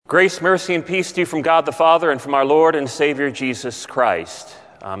Grace, mercy, and peace to you from God the Father and from our Lord and Savior Jesus Christ.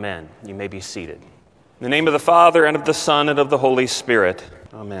 Amen. You may be seated. In the name of the Father, and of the Son, and of the Holy Spirit.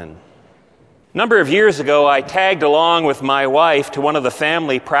 Amen. A number of years ago, I tagged along with my wife to one of the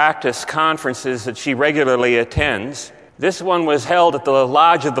family practice conferences that she regularly attends. This one was held at the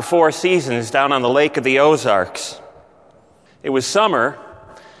Lodge of the Four Seasons down on the Lake of the Ozarks. It was summer,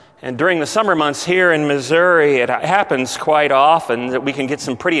 and during the summer months here in Missouri, it happens quite often that we can get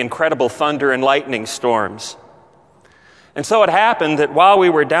some pretty incredible thunder and lightning storms. And so it happened that while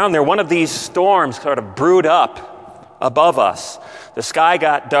we were down there, one of these storms sort of brewed up above us. The sky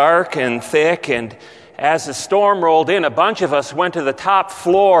got dark and thick, and as the storm rolled in, a bunch of us went to the top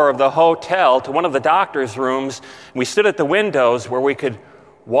floor of the hotel, to one of the doctor's rooms. We stood at the windows where we could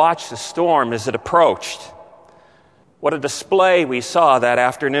watch the storm as it approached. What a display we saw that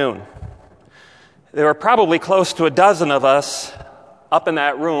afternoon. There were probably close to a dozen of us up in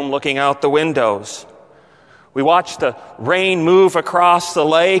that room looking out the windows. We watched the rain move across the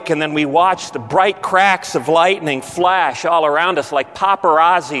lake, and then we watched the bright cracks of lightning flash all around us like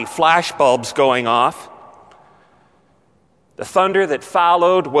paparazzi flashbulbs going off. The thunder that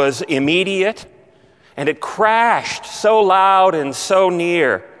followed was immediate, and it crashed so loud and so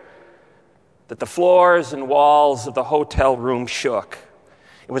near that the floors and walls of the hotel room shook.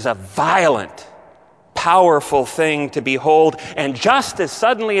 It was a violent, powerful thing to behold, and just as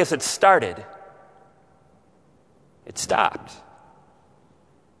suddenly as it started, it stopped.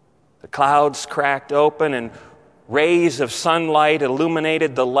 The clouds cracked open, and rays of sunlight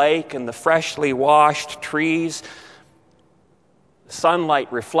illuminated the lake and the freshly washed trees. The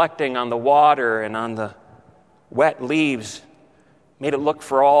sunlight reflecting on the water and on the wet leaves made it look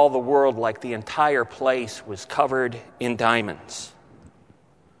for all the world like the entire place was covered in diamonds.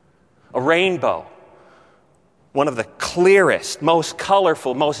 A rainbow, one of the clearest, most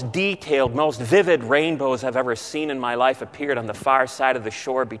colorful, most detailed, most vivid rainbows I've ever seen in my life, appeared on the far side of the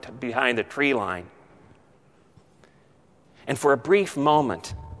shore behind the tree line. And for a brief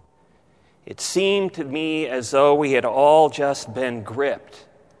moment, it seemed to me as though we had all just been gripped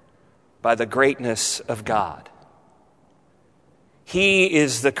by the greatness of God. He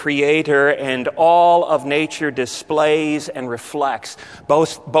is the creator, and all of nature displays and reflects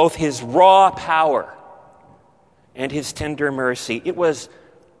both his raw power and his tender mercy. It was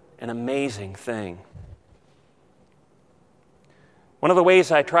an amazing thing. One of the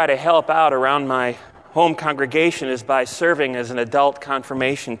ways I try to help out around my home congregation is by serving as an adult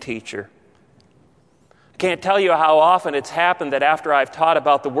confirmation teacher. I can't tell you how often it's happened that after I've taught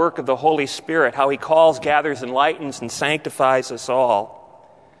about the work of the Holy Spirit, how he calls, gathers, enlightens, and sanctifies us all,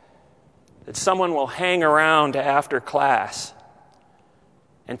 that someone will hang around after class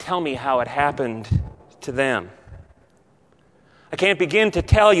and tell me how it happened to them. I can't begin to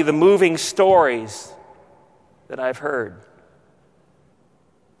tell you the moving stories that I've heard.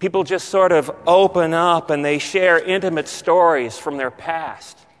 People just sort of open up and they share intimate stories from their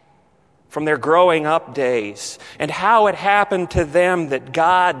past, from their growing up days, and how it happened to them that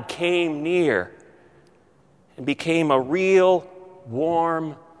God came near and became a real,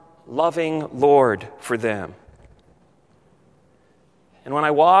 warm, loving Lord for them. And when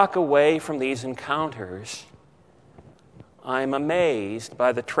I walk away from these encounters, I'm amazed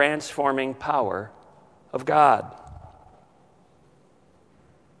by the transforming power of God.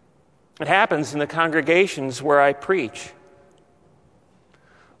 It happens in the congregations where I preach.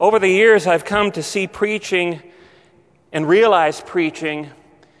 Over the years, I've come to see preaching and realize preaching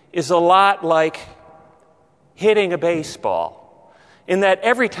is a lot like hitting a baseball, in that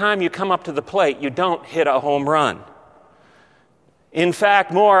every time you come up to the plate, you don't hit a home run. In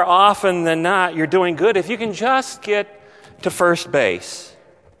fact, more often than not, you're doing good if you can just get to first base.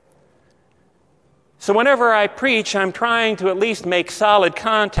 So whenever I preach, I'm trying to at least make solid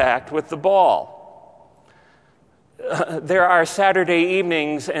contact with the ball. There are Saturday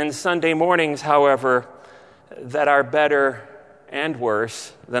evenings and Sunday mornings, however, that are better and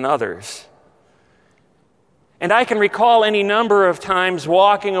worse than others. And I can recall any number of times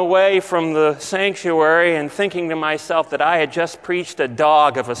walking away from the sanctuary and thinking to myself that I had just preached a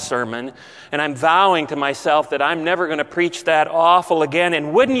dog of a sermon, and I'm vowing to myself that I'm never going to preach that awful again.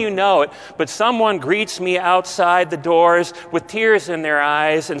 And wouldn't you know it, but someone greets me outside the doors with tears in their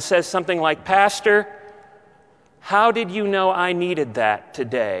eyes and says something like, "Pastor, how did you know I needed that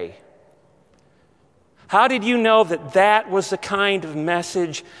today? How did you know that that was the kind of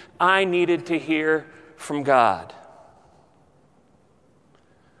message I needed to hear from God?"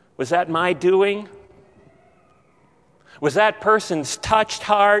 Was that my doing? Was that person's touched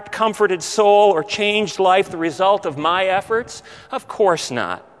heart, comforted soul, or changed life the result of my efforts? Of course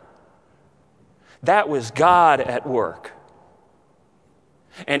not. That was God at work.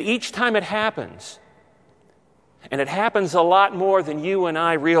 And each time it happens, and it happens a lot more than you and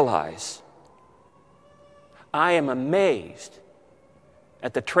I realize, I am amazed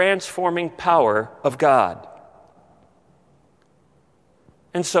at the transforming power of God.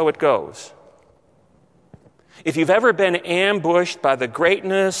 And so it goes. If you've ever been ambushed by the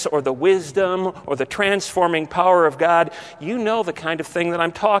greatness or the wisdom or the transforming power of God, you know the kind of thing that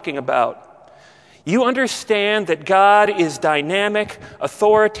I'm talking about. You understand that God is dynamic,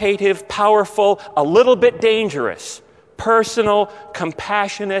 authoritative, powerful, a little bit dangerous, personal,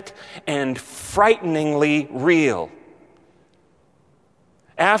 compassionate, and frighteningly real.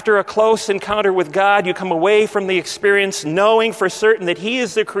 After a close encounter with God, you come away from the experience knowing for certain that He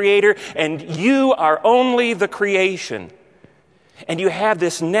is the Creator and you are only the creation. And you have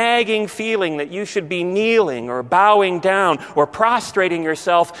this nagging feeling that you should be kneeling or bowing down or prostrating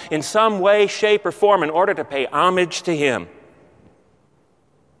yourself in some way, shape, or form in order to pay homage to Him.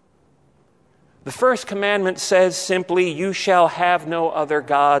 The first commandment says simply, "You shall have no other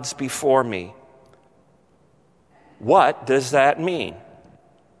gods before me." What does that mean?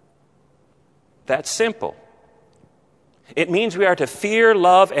 That's simple. It means we are to fear,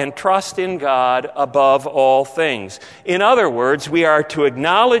 love, and trust in God above all things. In other words, we are to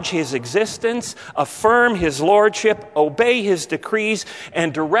acknowledge His existence, affirm His lordship, obey His decrees,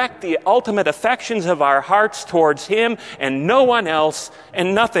 and direct the ultimate affections of our hearts towards Him and no one else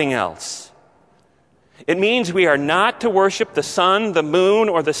and nothing else. It means we are not to worship the sun, the moon,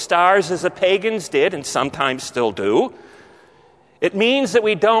 or the stars as the pagans did and sometimes still do. It means that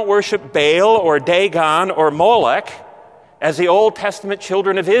we don't worship Baal or Dagon or Molech, as the Old Testament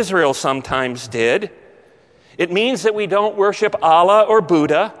children of Israel sometimes did. It means that we don't worship Allah or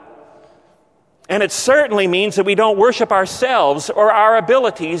Buddha. And it certainly means that we don't worship ourselves or our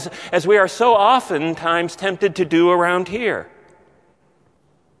abilities, as we are so oftentimes tempted to do around here.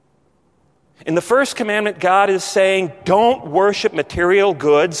 In the first commandment, God is saying, don't worship material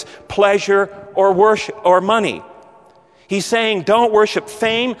goods, pleasure, or money. He's saying, don't worship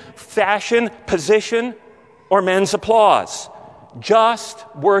fame, fashion, position, or men's applause. Just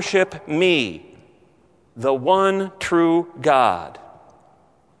worship me, the one true God.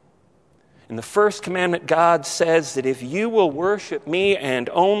 In the first commandment, God says that if you will worship me and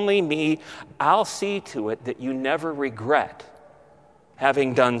only me, I'll see to it that you never regret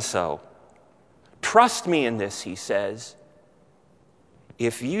having done so. Trust me in this, he says.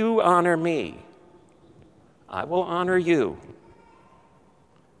 If you honor me, I will honor you.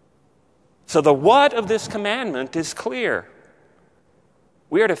 So the what of this commandment is clear.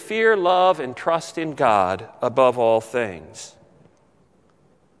 We are to fear, love, and trust in God above all things.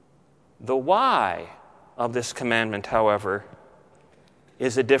 The why of this commandment, however,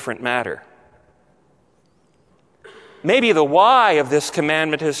 is a different matter. Maybe the why of this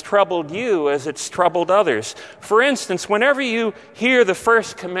commandment has troubled you as it's troubled others. For instance, whenever you hear the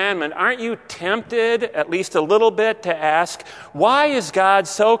first commandment, aren't you tempted, at least a little bit, to ask, why is God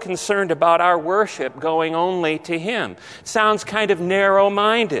so concerned about our worship going only to Him? It sounds kind of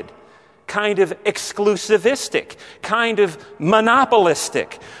narrow-minded, kind of exclusivistic, kind of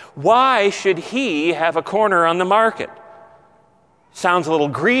monopolistic. Why should He have a corner on the market? Sounds a little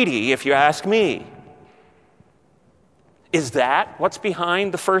greedy, if you ask me. Is that what's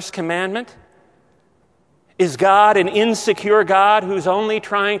behind the first commandment? Is God an insecure God who's only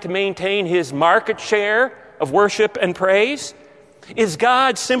trying to maintain His market share of worship and praise? Is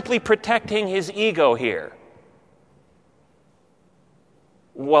God simply protecting His ego here?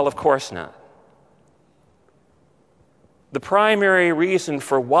 Well, of course not. The primary reason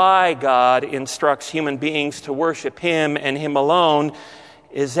for why God instructs human beings to worship Him and Him alone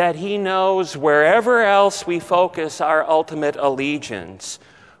is that He knows wherever else we focus our ultimate allegiance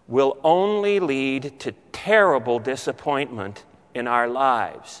will only lead to terrible disappointment in our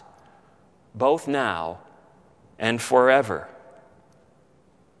lives, both now and forever.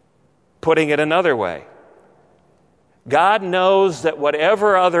 Putting it another way, God knows that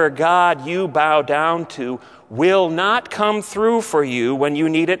whatever other God you bow down to will not come through for you when you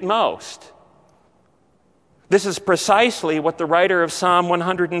need it most. This is precisely what the writer of Psalm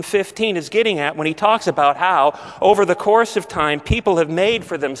 115 is getting at when he talks about how, over the course of time, people have made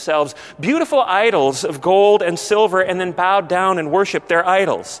for themselves beautiful idols of gold and silver and then bowed down and worshiped their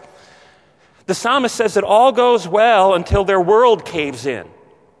idols. The psalmist says that all goes well until their world caves in,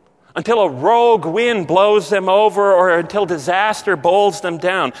 until a rogue wind blows them over, or until disaster bowls them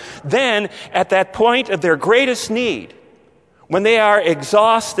down. Then, at that point of their greatest need, When they are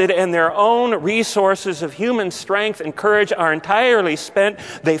exhausted and their own resources of human strength and courage are entirely spent,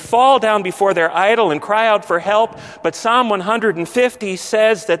 they fall down before their idol and cry out for help. But Psalm 150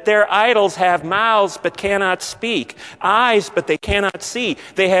 says that their idols have mouths but cannot speak, eyes but they cannot see.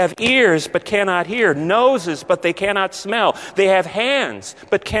 They have ears but cannot hear, noses but they cannot smell. They have hands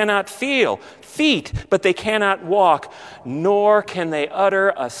but cannot feel, feet but they cannot walk, nor can they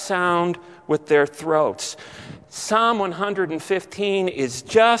utter a sound with their throats. Psalm 115 is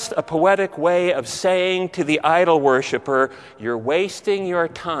just a poetic way of saying to the idol worshiper, you're wasting your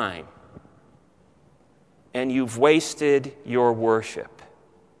time and you've wasted your worship.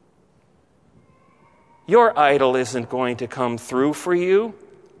 Your idol isn't going to come through for you.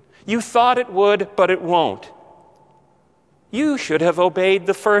 You thought it would, but it won't. You should have obeyed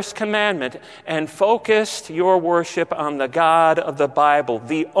the first commandment and focused your worship on the God of the Bible,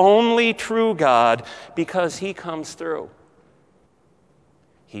 the only true God, because He comes through.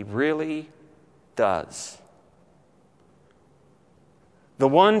 He really does. The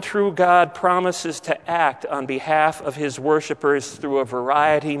one true God promises to act on behalf of His worshipers through a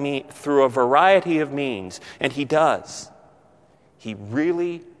variety of means, and He does. He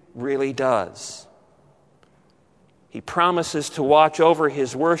really, really does. He promises to watch over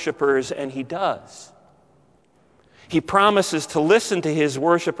His worshipers, and He does. He promises to listen to His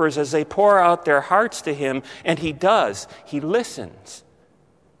worshipers as they pour out their hearts to Him, and He does. He listens,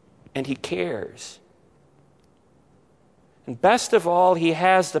 and He cares. And best of all, He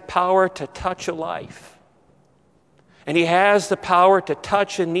has the power to touch a life. And He has the power to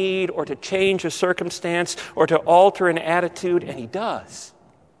touch a need or to change a circumstance or to alter an attitude, and He does.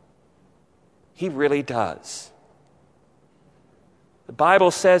 He really does. The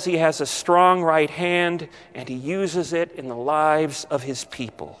Bible says He has a strong right hand, and He uses it in the lives of His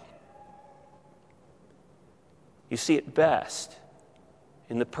people. You see it best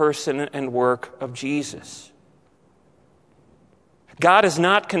in the person and work of Jesus. God is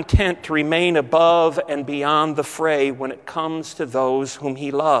not content to remain above and beyond the fray when it comes to those whom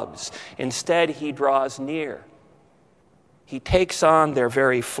He loves. Instead, He draws near. He takes on their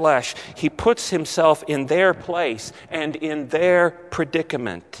very flesh. He puts Himself in their place and in their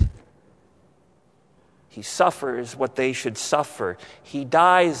predicament. He suffers what they should suffer. He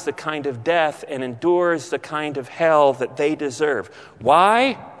dies the kind of death and endures the kind of hell that they deserve.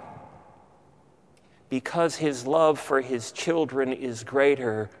 Why? Because His love for His children is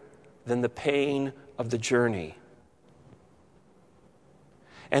greater than the pain of the journey.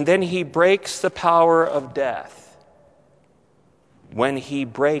 And then He breaks the power of death when He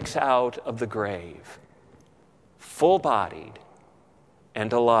breaks out of the grave, full-bodied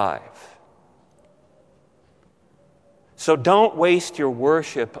and alive. So don't waste your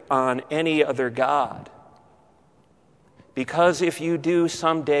worship on any other god, because if you do,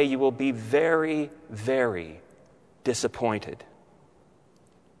 someday you will be very, very disappointed.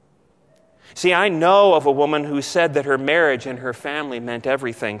 See, I know of a woman who said that her marriage and her family meant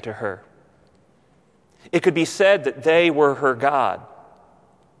everything to her. It could be said that they were her God.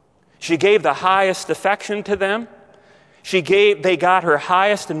 She gave the highest affection to them. They got her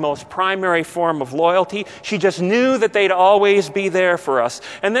highest and most primary form of loyalty. She just knew that they'd always be there for us.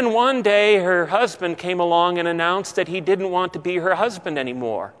 And then one day her husband came along and announced that he didn't want to be her husband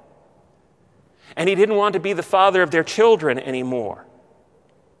anymore. And he didn't want to be the father of their children anymore.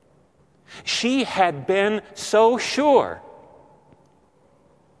 She had been so sure.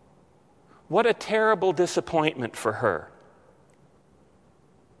 What a terrible disappointment for her.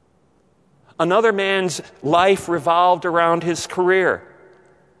 Another man's life revolved around his career.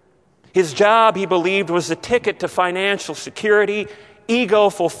 His job, he believed, was the ticket to financial security, ego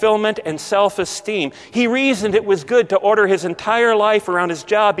fulfillment, and self-esteem. He reasoned it was good to order his entire life around his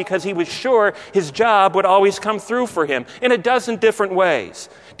job because he was sure his job would always come through for him in a dozen different ways.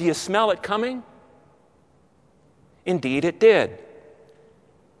 Do you smell it coming? Indeed, it did.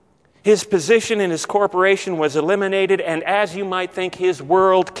 His position in his corporation was eliminated, and as you might think, his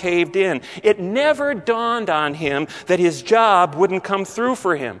world caved in. It never dawned on him that his job wouldn't come through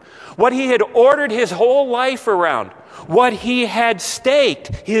for him. What he had ordered his whole life around, what he had staked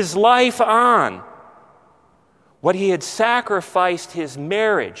his life on, what he had sacrificed his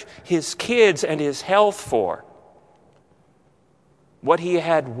marriage, his kids, and his health for, what he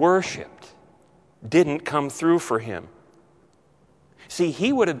had worshipped, didn't come through for him. See,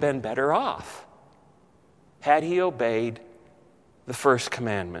 he would have been better off had he obeyed the first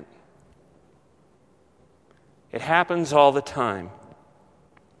commandment. It happens all the time.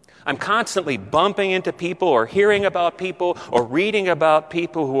 I'm constantly bumping into people or hearing about people or reading about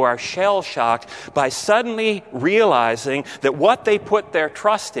people who are shell-shocked by suddenly realizing that what they put their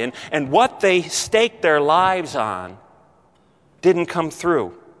trust in and what they staked their lives on didn't come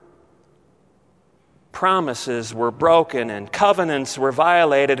through. Promises were broken and covenants were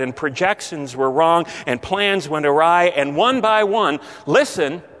violated and projections were wrong and plans went awry, and one by one,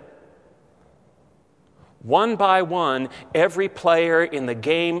 listen, one by one, every player in the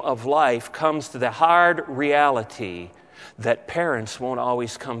game of life comes to the hard reality that parents won't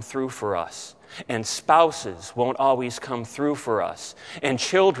always come through for us, and spouses won't always come through for us, and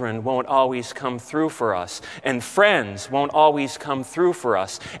children won't always come through for us, and friends won't always come through for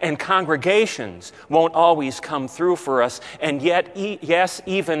us, and congregations won't always come through for us, and yet, yes,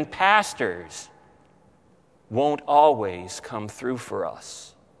 even pastors won't always come through for us.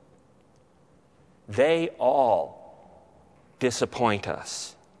 They all disappoint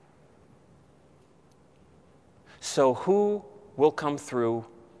us. So who will come through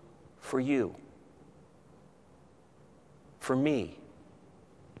for you? For me?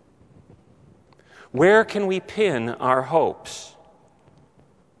 Where can we pin our hopes?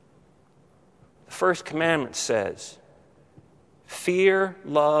 The first commandment says, fear,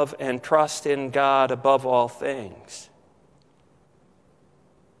 love, and trust in God above all things,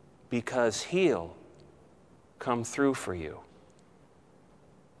 because He'll come through for you,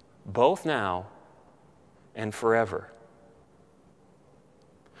 both now and forever.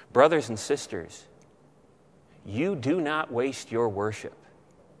 Brothers and sisters, you do not waste your worship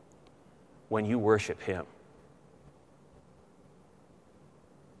when you worship Him.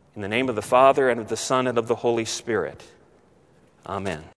 In the name of the Father, and of the Son, and of the Holy Spirit. Amen.